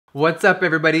What's up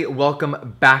everybody?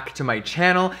 Welcome back to my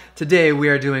channel. Today we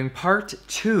are doing part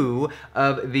 2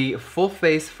 of the full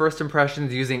face first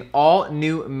impressions using all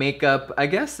new makeup. I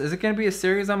guess, is it going to be a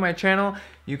series on my channel?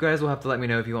 You guys will have to let me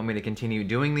know if you want me to continue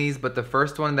doing these, but the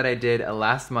first one that I did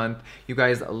last month, you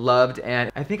guys loved,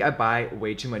 and I think I buy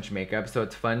way too much makeup, so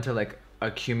it's fun to like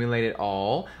accumulate it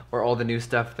all, or all the new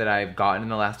stuff that I've gotten in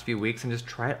the last few weeks, and just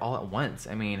try it all at once.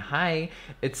 I mean, hi,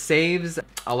 it saves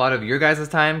a lot of your guys'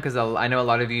 time, because I know a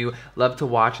lot of you love to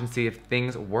watch and see if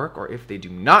things work or if they do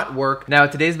not work. Now,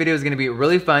 today's video is going to be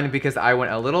really fun because I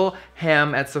went a little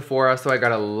ham at Sephora, so I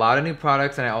got a lot of new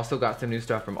products, and I also got some new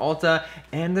stuff from Ulta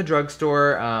and the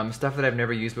drugstore, stuff that I've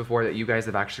never used before that you guys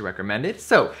have actually recommended.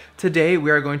 So today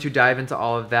we are going to dive into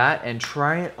all of that and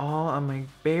try it all on my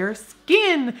bare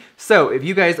skin. So if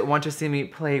you guys want to see me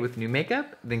play with new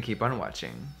makeup, then keep on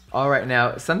watching. Alright,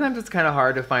 now sometimes it's kind of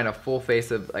hard to find a full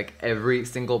face of like every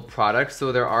single product,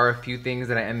 so there are a few things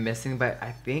that I am missing, but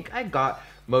I think I got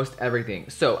most everything.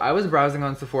 So I was browsing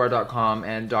on Sephora.com,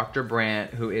 and Dr.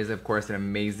 Brandt, who is of course an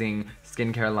amazing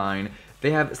skincare line,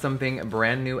 they have something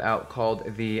brand new out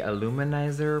called the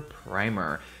Luminizer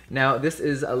Primer. Now, this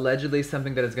is allegedly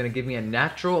something that is going to give me a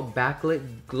natural backlit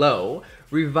glow,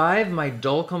 revive my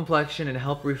dull complexion, and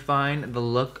help refine the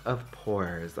look of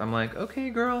pores. I'm like, okay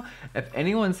girl, if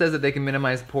anyone says that they can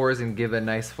minimize pores and give a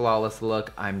nice flawless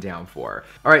look, I'm down for.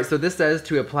 Alright, so this says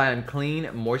to apply on clean,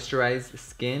 moisturized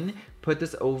skin. Put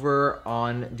this over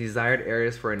on desired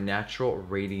areas for a natural,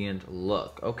 radiant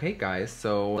look. Okay, guys,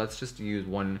 so let's just use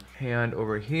one hand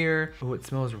over here. Oh, it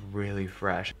smells really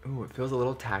fresh. Oh, it feels a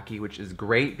little tacky, which is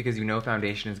great because you know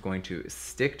foundation is going to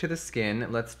stick to the skin.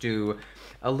 Let's do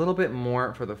a little bit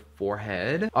more for the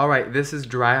forehead. All right, this is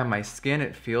dry on my skin.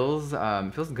 It feels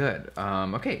good.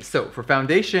 Okay, so for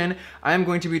foundation, I'm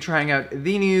going to be trying out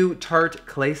the new Tarte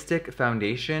Clay Stick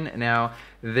Foundation. Now,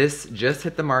 this just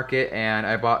hit the market and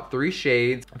I bought 3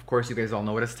 shades. Of course, you guys all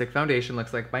know what a stick foundation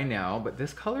looks like by now, but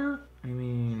this color, I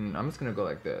mean, I'm just gonna go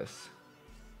like this.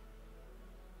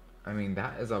 I mean,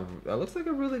 that looks like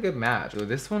a really good match. So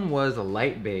this one was a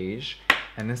light beige,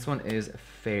 and this one is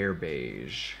fair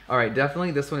beige. All right,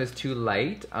 definitely this one is too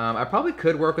light. I probably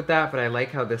could work with that, but I like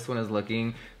how this one is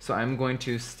looking, so I'm going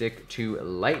to stick to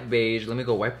light beige. Let me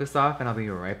go wipe this off and I'll be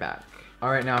right back. All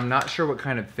right, now I'm not sure what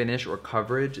kind of finish or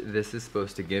coverage this is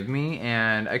supposed to give me,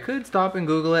 and I could stop and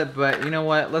Google it, but you know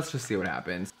what? Let's just see what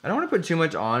happens. I don't want to put too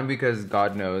much on because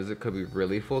God knows it could be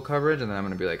really full coverage, and then I'm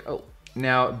gonna be like, oh.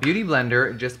 Now,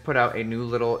 BeautyBlender just put out a new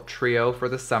little trio for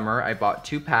the summer. I bought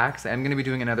 2 packs. I'm gonna be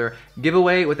doing another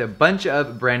giveaway with a bunch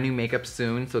of brand new makeup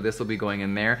soon, so this will be going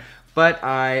in there. But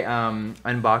I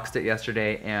unboxed it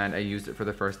yesterday and I used it for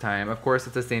the first time. Of course,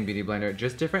 it's the same BeautyBlender,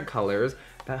 just different colors.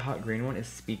 That hot green one is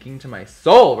speaking to my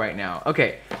soul right now.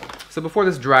 Okay, so before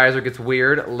this dries or gets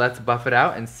weird, let's buff it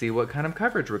out and see what kind of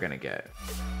coverage we're gonna get.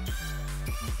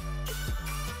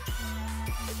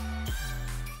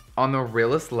 On the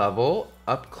realest level,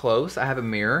 up close, I have a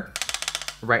mirror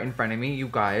right in front of me. You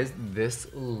guys,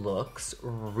 this looks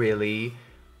really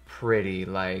pretty.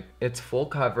 Like, it's full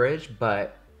coverage,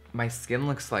 but my skin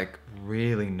looks like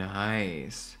really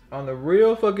nice. On the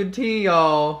real fucking tea,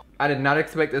 y'all. I did not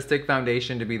expect the stick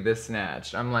foundation to be this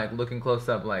snatched. I'm like looking close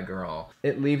up like, girl.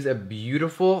 It leaves a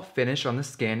beautiful finish on the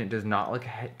skin. It does not look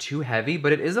too heavy,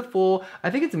 but it is a full, I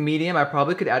think it's medium. I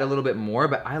probably could add a little bit more,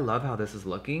 but I love how this is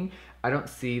looking. I don't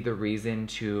see the reason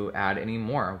to add any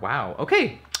more. Wow,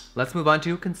 okay. Let's move on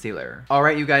to concealer. All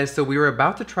right, you guys, so we were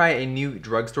about to try a new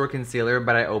drugstore concealer,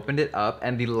 but I opened it up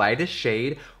and the lightest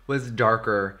shade was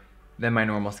darker than my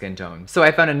normal skin tone. So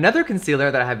I found another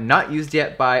concealer that I have not used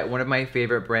yet by one of my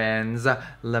favorite brands,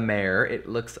 La Mer. It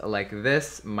looks like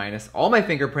this, minus all my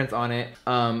fingerprints on it,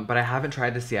 but I haven't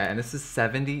tried this yet, and this is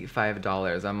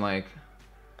 $75. I'm like,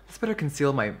 this better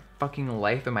conceal my fucking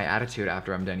life and my attitude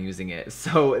after I'm done using it.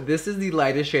 So this is the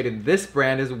lightest shade in this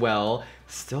brand as well.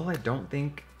 Still, I don't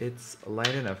think it's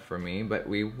light enough for me, but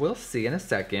we will see in a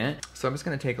second. So I'm just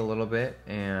gonna take a little bit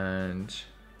and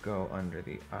go under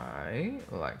the eye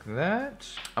like that.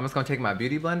 I'm just gonna take my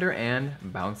BeautyBlender and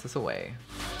bounce this away.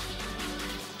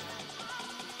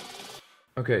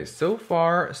 Okay, so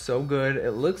far so good.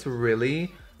 It looks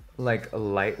really like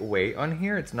lightweight on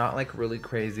here. It's not like really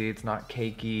crazy, it's not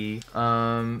cakey.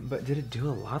 But did it do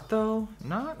a lot though?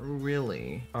 Not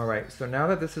really. All right, so now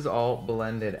that this is all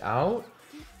blended out,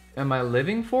 am I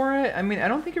living for it? I mean, I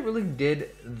don't think it really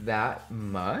did that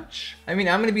much. I mean,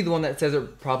 I'm gonna be the one that says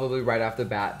it probably right off the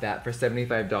bat that for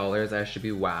 $75 I should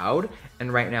be wowed.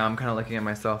 And right now I'm kind of looking at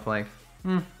myself like,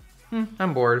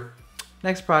 I'm bored.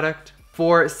 Next product.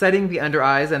 For setting the under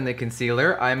eyes and the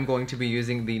concealer, I'm going to be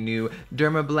using the new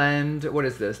DermaBlend, what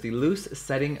is this? The Loose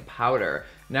Setting Powder.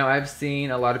 Now I've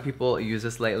seen a lot of people use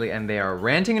this lately and they are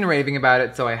ranting and raving about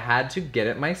it, so I had to get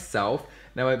it myself.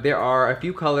 Now there are a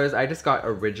few colors. I just got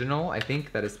original. I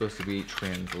think that is supposed to be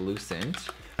translucent.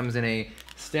 Comes in a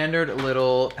standard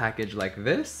little package like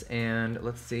this, and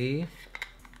let's see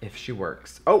if she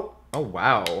works. Oh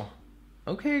wow.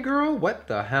 Okay girl, what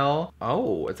the hell?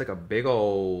 Oh, it's like a big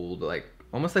old, like,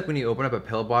 almost like when you open up a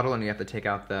pill bottle and you have to take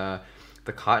out the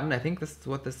cotton. I think this is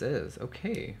what this is.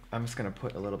 Okay, I'm just gonna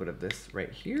put a little bit of this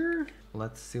right here.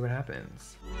 Let's see what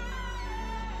happens.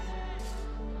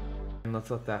 And let's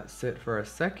let that sit for a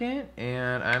second,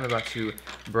 and I'm about to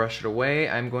brush it away.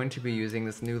 I'm going to be using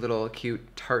this new little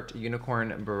cute Tarte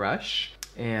unicorn brush,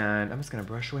 and I'm just gonna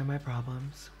brush away my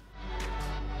problems.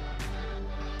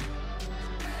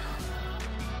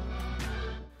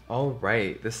 All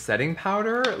right, the setting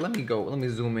powder, let me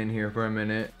zoom in here for a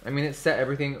minute. I mean, it set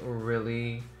everything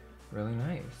really, really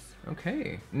nice.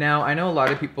 Okay. Now, I know a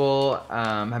lot of people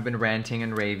have been ranting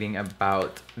and raving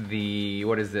about the,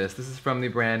 what is this? This is from the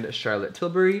brand Charlotte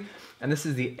Tilbury, and this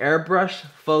is the Airbrush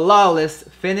Flawless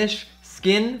Finish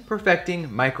Skin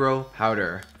Perfecting Micro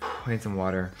Powder. I need some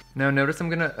water. Now, notice I'm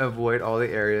gonna avoid all the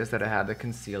areas that I had the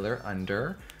concealer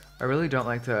under. I really don't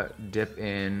like to dip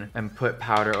in and put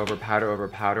powder over powder over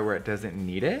powder where it doesn't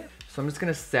need it. So I'm just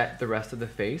gonna set the rest of the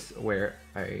face where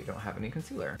I don't have any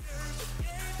concealer.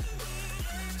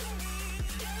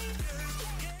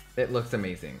 It looks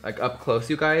amazing. Like up close,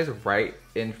 you guys, right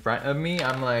in front of me,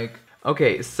 I'm like,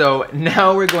 okay, so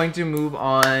now we're going to move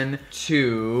on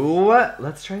to,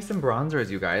 let's try some bronzers,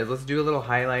 you guys. Let's do a little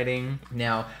highlighting.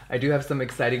 Now, I do have some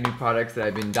exciting new products that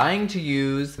I've been dying to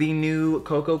use. The new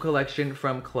Koko collection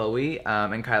from Chloe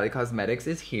and Kylie Cosmetics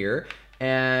is here.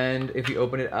 And if you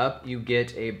open it up, you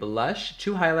get a blush,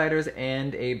 2 highlighters,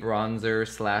 and a bronzer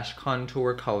slash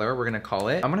contour color, we're gonna call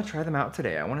it. I'm gonna try them out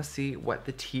today. I wanna see what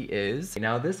the tea is.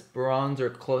 Now this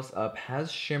bronzer close up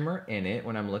has shimmer in it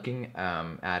when I'm looking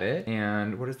at it.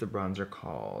 And what is the bronzer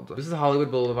called? This is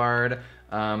Hollywood Boulevard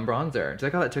bronzer. Do you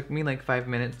like how it took me like 5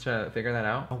 minutes to figure that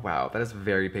out? Oh wow, that is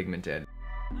very pigmented.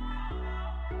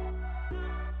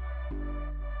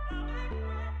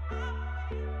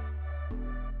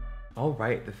 All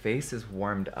right, the face is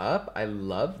warmed up. I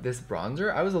love this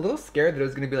bronzer. I was a little scared that it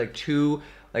was gonna be like too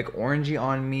like orangey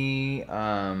on me.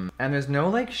 And there's no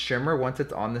like shimmer once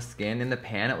it's on the skin. In the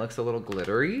pan, it looks a little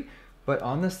glittery, but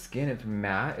on the skin, it's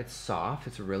matte, it's soft,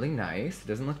 it's really nice. It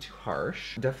doesn't look too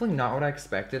harsh. Definitely not what I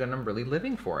expected, and I'm really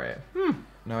living for it.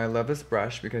 Now I love this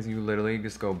brush because you literally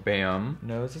just go bam.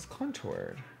 Nose is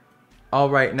contoured. All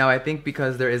right, now I think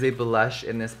because there is a blush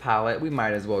in this palette, we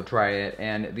might as well try it.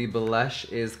 And the blush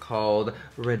is called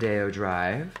Rodeo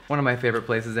Drive, one of my favorite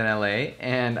places in LA.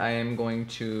 And I am going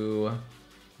to,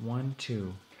 1,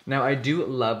 2. Now I do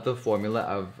love the formula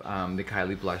of the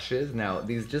Kylie blushes. Now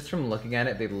these, just from looking at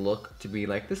it, they look to be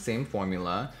like the same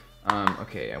formula.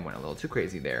 Okay, I went a little too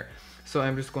crazy there. So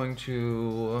I'm just going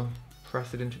to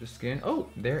press it into the skin. Oh,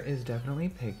 there is definitely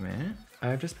pigment.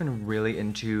 I've just been really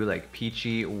into like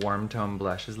peachy warm tone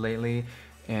blushes lately,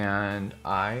 and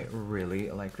I really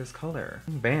like this color.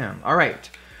 Bam. All right,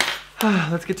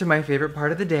 let's get to my favorite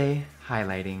part of the day,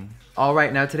 highlighting. All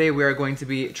right, now today we are going to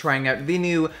be trying out the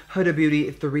new Huda Beauty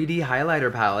 3D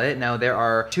highlighter palette. Now there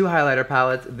are 2 highlighter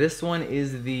palettes. This one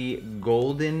is the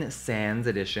Golden Sands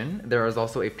edition. There is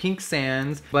also a Pink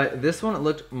Sands, but this one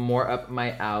looked more up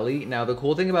my alley. Now the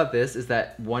cool thing about this is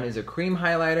that one is a cream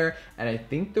highlighter, and I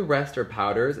think the rest are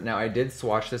powders. Now I did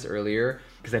swatch this earlier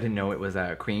because I didn't know it was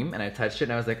a cream, and I touched it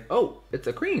and I was like, oh, it's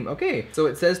a cream, okay. So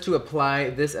it says to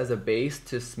apply this as a base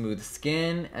to smooth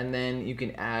skin, and then you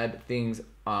can add things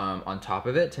on top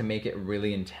of it to make it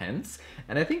really intense.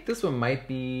 And I think this one might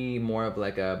be more of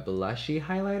like a blushy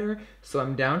highlighter, so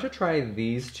I'm down to try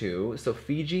these 2. So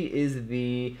Fiji is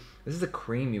this is a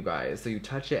cream, you guys, so you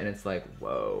touch it and it's like,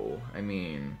 whoa, I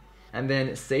mean. And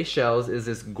then Seychelles is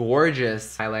this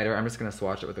gorgeous highlighter. I'm just gonna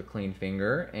swatch it with a clean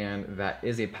finger, and that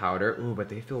is a powder. Ooh, but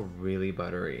they feel really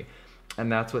buttery. And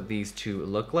that's what these 2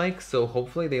 look like, so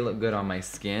hopefully they look good on my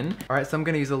skin. All right, so I'm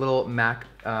gonna use a little MAC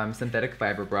synthetic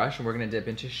fiber brush, and we're gonna dip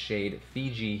into shade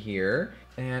Fiji here.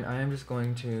 And I am just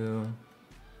going to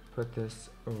put this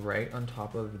right on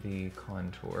top of the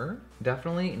contour.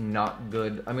 Definitely not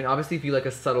good. I mean, obviously if you like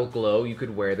a subtle glow, you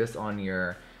could wear this on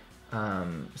your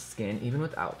skin. Even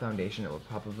without foundation, it would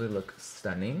probably look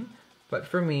stunning. But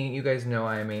for me, you guys know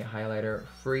I am a highlighter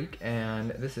freak,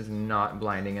 and this is not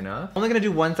blinding enough. I'm only gonna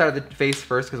do one side of the face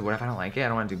first, because what if I don't like it? I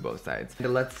don't wanna do both sides.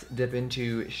 And let's dip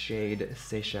into shade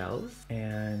Seychelles.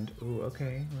 And, ooh,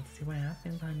 okay, let's see what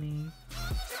happens, honey.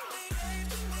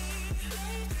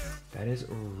 That is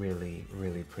really,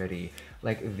 really pretty.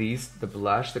 Like these, the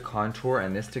blush, the contour,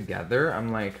 and this together,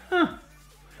 I'm like, huh.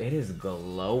 It is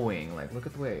glowing. Like, look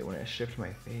at the way when it shifts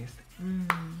my face.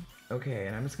 Okay,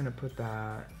 and I'm just gonna put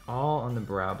that all on the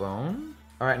brow bone.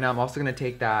 All right, now I'm also gonna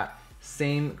take that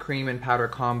same cream and powder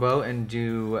combo and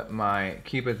do my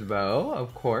Cupid's bow,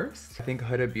 of course. I think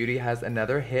Huda Beauty has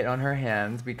another hit on her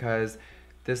hands because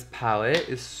this palette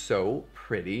is so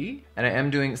pretty. And I am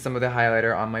doing some of the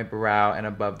highlighter on my brow and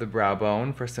above the brow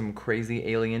bone for some crazy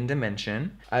alien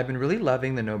dimension. I've been really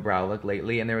loving the no brow look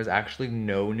lately, and there was actually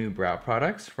no new brow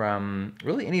products from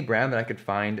really any brand that I could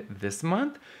find this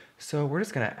month. So we're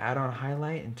just gonna add on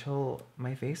highlight until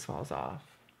my face falls off.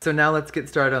 So now let's get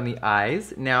started on the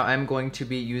eyes. Now I'm going to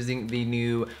be using the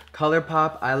new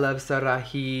ColourPop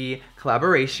ILUVSARAHI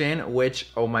collaboration, which,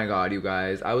 oh my god, you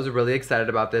guys, I was really excited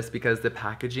about this because the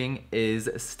packaging is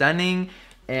stunning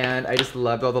and I just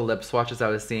loved all the lip swatches I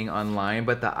was seeing online,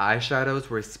 but the eyeshadows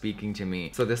were speaking to me.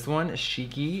 So this one,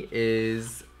 Chic-Y,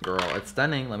 is, girl, it's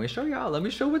stunning. Let me show y'all, let me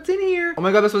show what's in here. Oh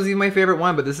my god, this was even my favorite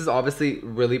one, but this is obviously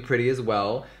really pretty as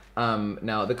well.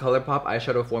 Now the ColourPop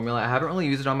eyeshadow formula, I haven't really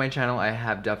used it on my channel. I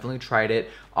have definitely tried it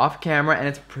off camera and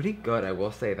it's pretty good, I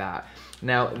will say that.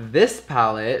 Now this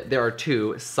palette, there are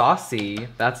two. Saucy,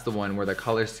 that's the one where the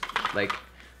colors, like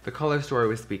the color story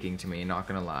was speaking to me, not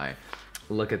gonna lie.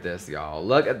 Look at this, y'all,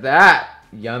 look at that,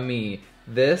 yummy.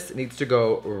 This needs to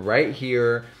go right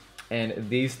here and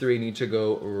these three need to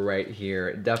go right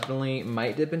here. Definitely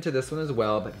might dip into this one as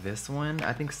well, but this one,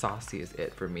 I think Saucy is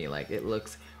it for me. Like it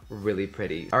looks really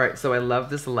pretty. All right, so I love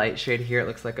this light shade here. It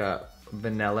looks like a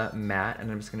vanilla matte, and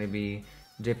I'm just gonna be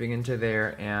dipping into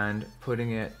there and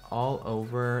putting it all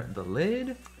over the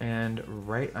lid and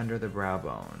right under the brow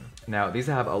bone. Now, these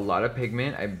have a lot of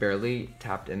pigment. I barely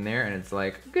tapped in there, and it's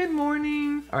like, good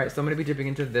morning. All right, so I'm gonna be dipping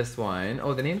into this one.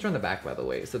 Oh, the names are on the back, by the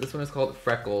way. So this one is called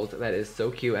Freckled. That is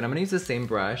so cute, and I'm gonna use the same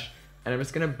brush, and I'm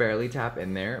just gonna barely tap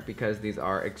in there because these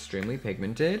are extremely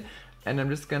pigmented. And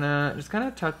I'm just gonna kind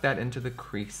of tuck that into the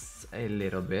crease a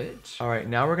little bit. All right,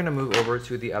 now we're gonna move over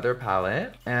to the other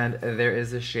palette. And there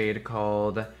is a shade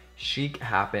called Chic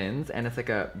Happens. And it's like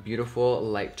a beautiful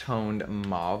light toned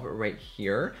mauve right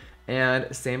here.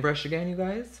 And same brush again, you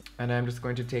guys. And I'm just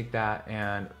going to take that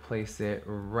and place it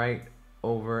right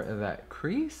over that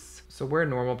crease. So where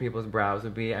normal people's brows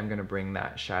would be, I'm gonna bring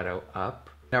that shadow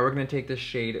up. Now we're gonna take the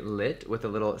shade Lit with a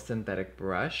little synthetic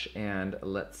brush and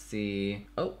let's see,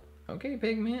 oh, okay,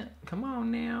 pigment, come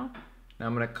on now. Now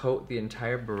I'm gonna coat the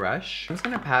entire brush. I'm just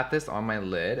gonna pat this on my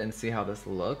lid and see how this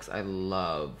looks. I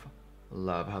love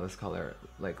how this color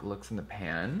like looks in the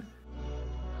pan.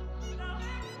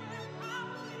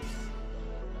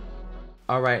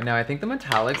 All right, now I think the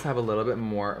metallics have a little bit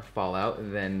more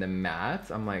fallout than the mattes.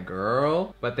 I'm like,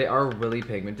 girl, but they are really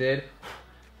pigmented,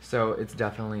 so it's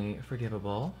definitely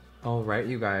forgivable. All right,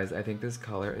 you guys, I think this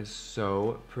color is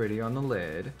so pretty on the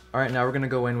lid. All right, now we're gonna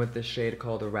go in with this shade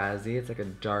called Razzie. It's like a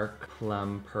dark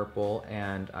plum purple,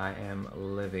 and I am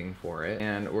living for it.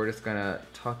 And we're just gonna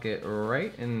tuck it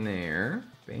right in there,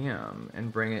 bam,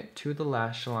 and bring it to the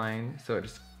lash line so it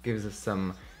just gives us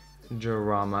some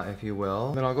drama, if you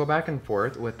will. Then I'll go back and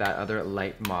forth with that other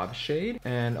light mauve shade,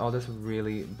 and I'll just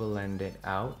really blend it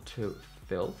out to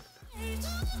filth.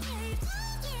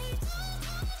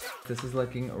 This is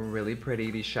looking really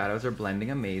pretty. These shadows are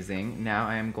blending amazing. Now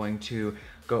I am going to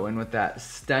go in with that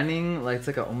stunning, like it's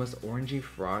like an almost orangey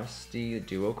frosty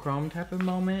duochrome type of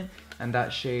moment. And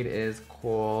that shade is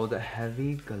called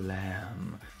Heavy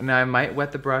Glam. Now I might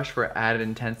wet the brush for added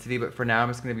intensity, but for now I'm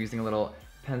just gonna be using a little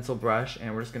pencil brush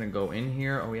and we're just gonna go in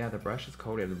here. Oh yeah, the brush is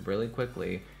coated really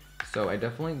quickly. So I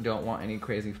definitely don't want any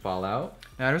crazy fallout.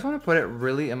 Now I just want to put it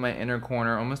really in my inner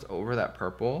corner, almost over that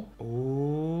purple.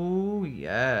 Oh,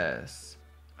 yes.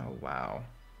 Oh, wow.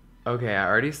 Okay, I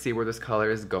already see where this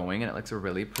color is going and it looks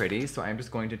really pretty. So I'm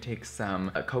just going to take some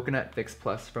Coconut Fix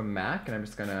Plus from MAC and I'm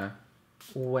just gonna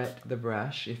wet the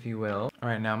brush, if you will. All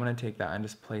right, now I'm gonna take that and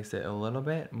just place it a little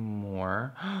bit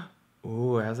more.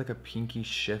 Ooh, it has like a pinky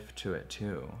shift to it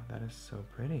too. That is so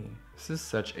pretty. This is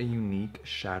such a unique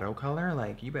shadow color.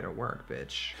 Like, you better work,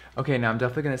 bitch. Okay, now I'm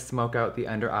definitely gonna smoke out the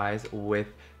under eyes with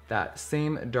that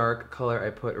same dark color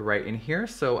I put right in here.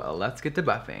 So let's get to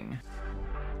buffing.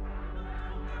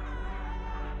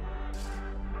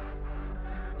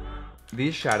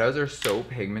 These shadows are so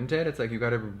pigmented, it's like you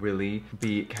gotta really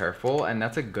be careful, and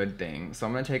that's a good thing. So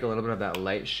I'm gonna take a little bit of that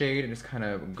light shade and just kind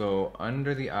of go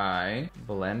under the eye,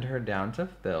 blend her down to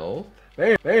filth.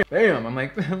 Bam, bam, bam. I'm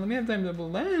like, let me have time to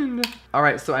blend. All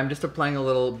right, so I'm just applying a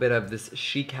little bit of this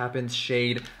Chic Happens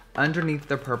shade underneath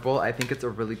the purple. I think it's a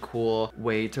really cool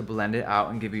way to blend it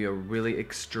out and give you a really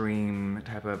extreme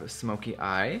type of smoky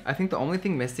eye. I think the only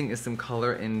thing missing is some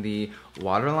color in the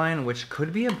waterline, which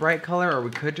could be a bright color, or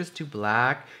we could just do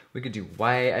black. We could do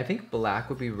white. I think black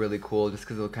would be really cool just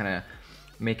because it'll kind of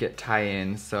make it tie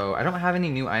in. So I don't have any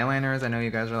new eyeliners. I know you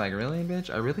guys are like, really,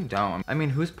 bitch? I really don't. I mean,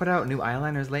 who's put out new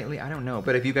eyeliners lately? I don't know.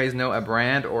 But if you guys know a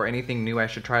brand or anything new I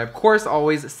should try, of course,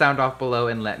 always sound off below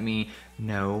and let me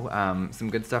know some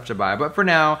good stuff to buy. But for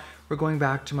now, we're going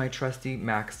back to my trusty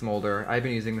MAC Smolder. I've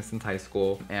been using this since high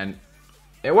school and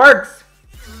it works.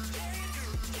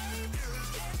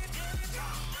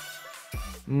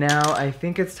 Now, I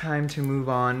think it's time to move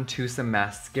on to some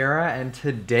mascara, and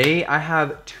today I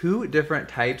have two different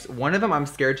types. One of them I'm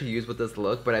scared to use with this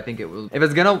look, but I think it will, if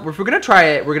we're gonna try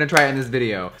it, we're gonna try it in this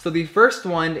video. So the first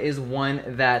one is one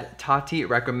that Tarte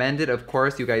recommended. Of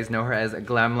course, you guys know her as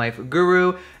Glam Life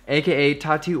Guru, aka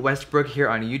Tati Westbrook here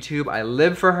on YouTube. I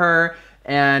live for her.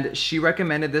 And she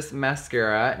recommended this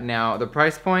mascara. Now, the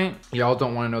price point, y'all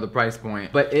don't want to know the price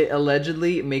point, but it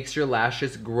allegedly makes your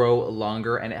lashes grow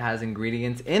longer, and it has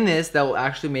ingredients in this that will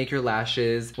actually make your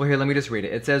lashes, well, here, let me just read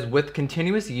it. It says, with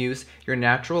continuous use, your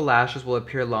natural lashes will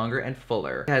appear longer and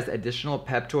fuller. It has additional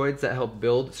peptides that help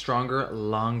build stronger,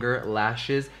 longer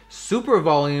lashes, super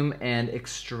volume, and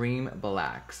extreme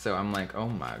black. So I'm like, oh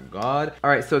my God.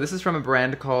 All right, so this is from a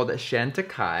brand called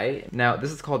Chantecaille. Now,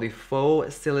 this is called the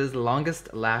Faux Cils Longest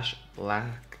Lash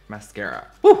Black Mascara.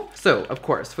 Woo! So, of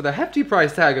course, for the hefty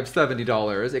price tag of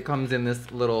 $70, it comes in this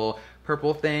little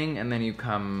purple thing, and then you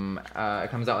come,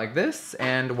 it comes out like this,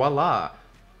 and voila.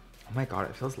 Oh my God,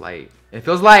 it feels light. It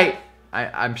feels light!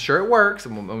 I'm sure it works,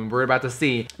 and we're about to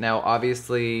see. Now,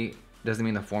 obviously, doesn't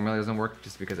mean the formula doesn't work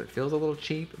just because it feels a little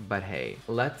cheap, but hey,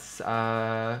 let's see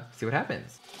what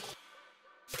happens.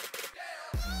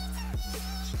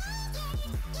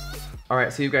 All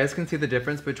right, so you guys can see the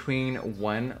difference between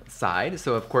one side.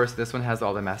 So of course, this one has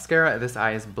all the mascara. This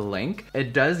eye is blank.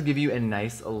 It does give you a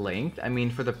nice length. I mean,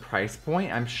 for the price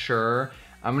point, I'm sure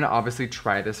I'm gonna obviously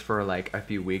try this for like a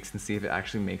few weeks and see if it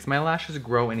actually makes my lashes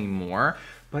grow anymore.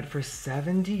 But for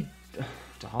 $70,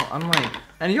 I'm like,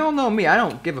 and y'all know me, I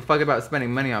don't give a fuck about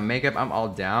spending money on makeup. I'm all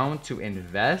down to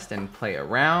invest and play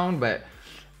around, but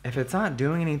if it's not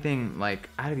doing anything like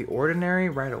out of the ordinary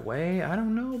right away, I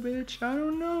don't know, bitch, I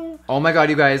don't know. Oh my God,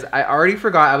 you guys, I already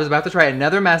forgot. I was about to try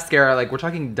another mascara. Like, we're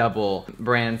talking double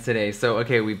brands today. So,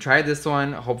 okay, we've tried this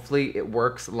one. Hopefully it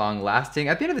works long lasting.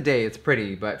 At the end of the day, it's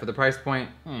pretty, but for the price point,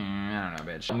 I don't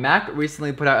know, bitch. MAC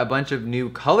recently put out a bunch of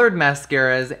new colored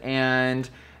mascaras, and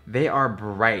they are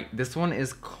bright. This one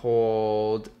is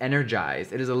called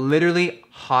Energized. It is a literally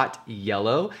hot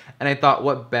yellow, and I thought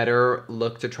what better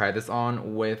look to try this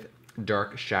on with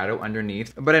dark shadow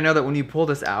underneath. But I know that when you pull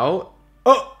this out,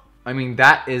 oh, I mean,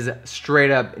 that is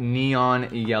straight up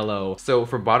neon yellow. So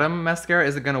for bottom mascara,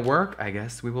 is it gonna work? I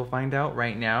guess we will find out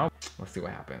right now. Let's see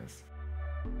what happens.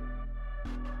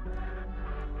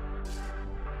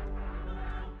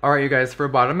 All right, you guys, for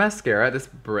bottom mascara, this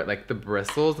like the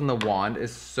bristles and the wand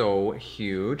is so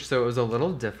huge. So it was a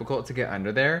little difficult to get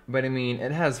under there, but I mean,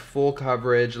 it has full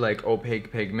coverage, like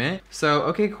opaque pigment. So,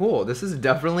 okay, cool. This is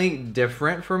definitely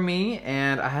different for me,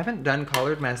 and I haven't done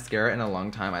colored mascara in a long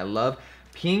time. I love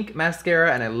pink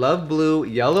mascara and I love blue.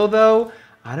 Yellow though,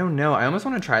 I don't know. I almost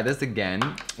want to try this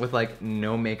again with like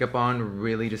no makeup on,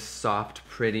 really just soft,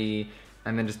 pretty,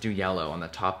 and then just do yellow on the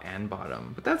top and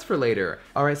bottom. But that's for later.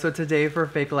 All right, so today for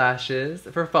fake lashes,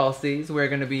 for falsies, we're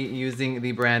gonna be using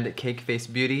the brand Cake Face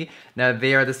Beauty. Now,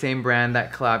 they are the same brand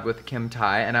that collabed with Kim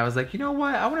Tai, and I was like, you know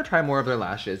what? I wanna try more of their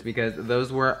lashes because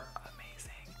those were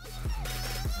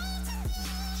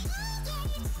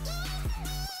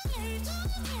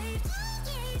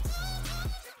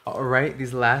all right,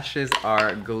 these lashes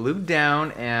are glued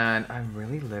down, and I'm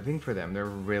really living for them. They're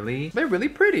really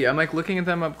pretty. I'm like looking at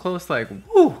them up close like,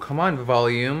 whoo, come on,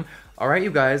 volume. All right,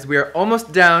 you guys, we are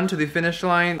almost down to the finish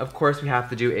line. Of course, we have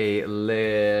to do a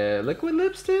liquid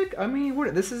lipstick. I mean,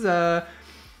 this is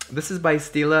by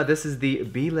Stila. This is the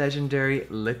Be Legendary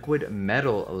Liquid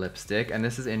Metal Lipstick, and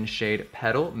this is in shade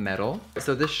Petal Metal.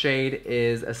 So this shade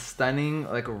is a stunning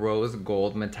like rose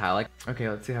gold metallic. Okay,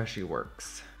 let's see how she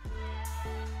works.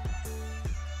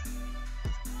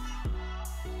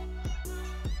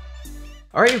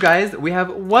 All right, you guys, we have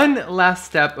one last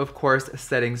step, of course,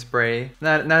 setting spray.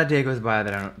 Not a day goes by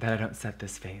that I don't set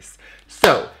this face.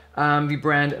 So, the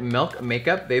brand Milk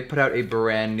Makeup, they put out a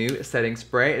brand new setting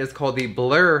spray. It is called the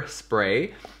Blur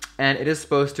Spray, and it is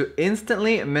supposed to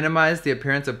instantly minimize the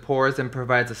appearance of pores and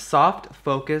provides a soft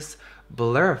focus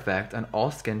blur effect on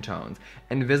all skin tones.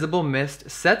 Invisible mist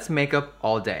sets makeup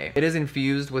all day. It is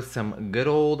infused with some good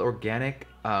old organic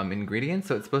ingredients,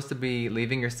 so it's supposed to be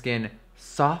leaving your skin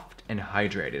soft and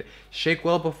hydrated. Shake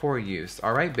well before use.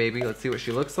 All right, baby, let's see what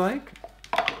she looks like.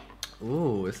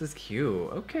 Ooh, this is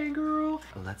cute. Okay, girl.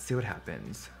 Let's see what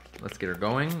happens. Let's get her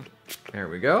going. There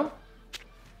we go.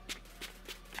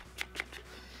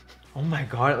 Oh my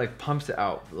God, it like pumps it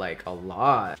out like a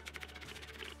lot.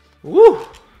 Woo!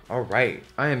 All right,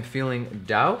 I am feeling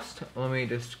doused. Let me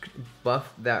just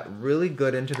buff that really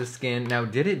good into the skin. Now,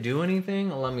 did it do anything?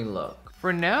 Let me look.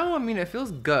 For now, I mean, it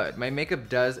feels good. My makeup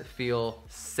does feel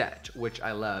set, which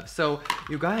I love. So,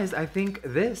 you guys, I think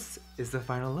this is the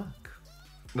final look.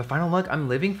 The final look I'm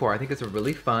living for. I think it's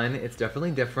really fun. It's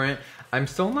definitely different. I'm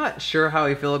still not sure how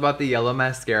I feel about the yellow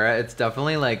mascara. It's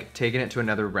definitely like taking it to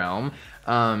another realm.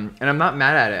 And I'm not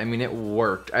mad at it. I mean, it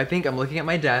worked. I think I'm looking at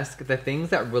my desk. The things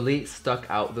that really stuck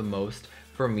out the most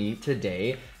for me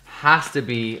today has to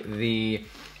be the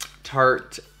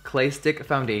Tarte Clay Stick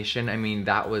Foundation. I mean,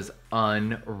 that was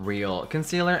unreal.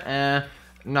 Concealer,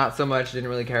 not so much, didn't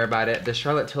really care about it. The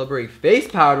Charlotte Tilbury face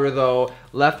powder though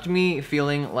left me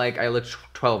feeling like I looked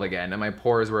 12 again and my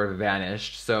pores were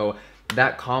vanished. So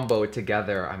that combo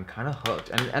together, I'm kind of hooked.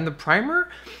 And the primer,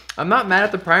 I'm not mad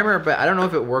at the primer, but I don't know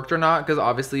if it worked or not, because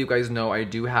obviously you guys know I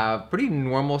do have pretty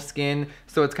normal skin,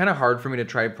 so it's kind of hard for me to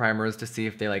try primers to see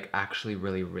if they like actually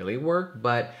really work.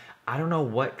 But I don't know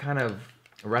what kind of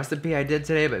recipe I did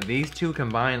today, but these two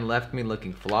combined left me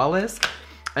looking flawless.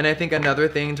 And I think another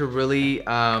thing to really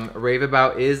rave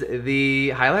about is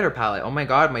the highlighter palette. Oh my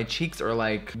God, my cheeks are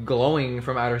like glowing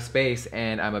from outer space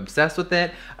and I'm obsessed with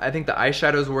it. I think the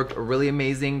eyeshadows worked really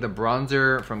amazing. The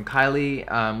bronzer from Kylie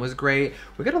was great.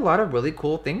 We got a lot of really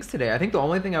cool things today. I think the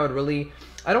only thing I would really,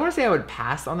 I don't wanna say I would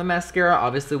pass on the mascara.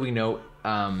 Obviously we know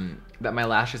that my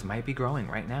lashes might be growing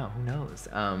right now, who knows?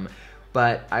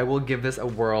 But I will give this a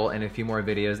whirl in a few more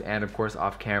videos and of course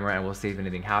off camera, and we'll see if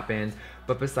anything happens.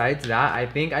 But besides that, I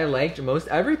think I liked most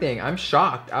everything. I'm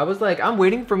shocked. I was like, I'm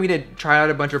waiting for me to try out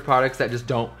a bunch of products that just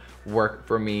don't work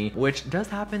for me, which does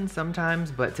happen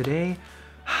sometimes, but today,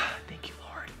 thank you,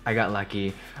 Lord, I got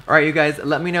lucky. All right, you guys,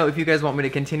 let me know if you guys want me to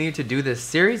continue to do this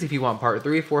series, if you want part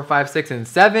 3, 4, 5, 6, and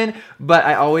 7, but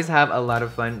I always have a lot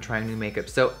of fun trying new makeup.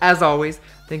 So as always,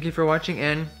 thank you for watching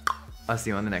and I'll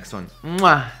see you on the next one.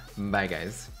 Mwah! Bye,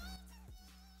 guys.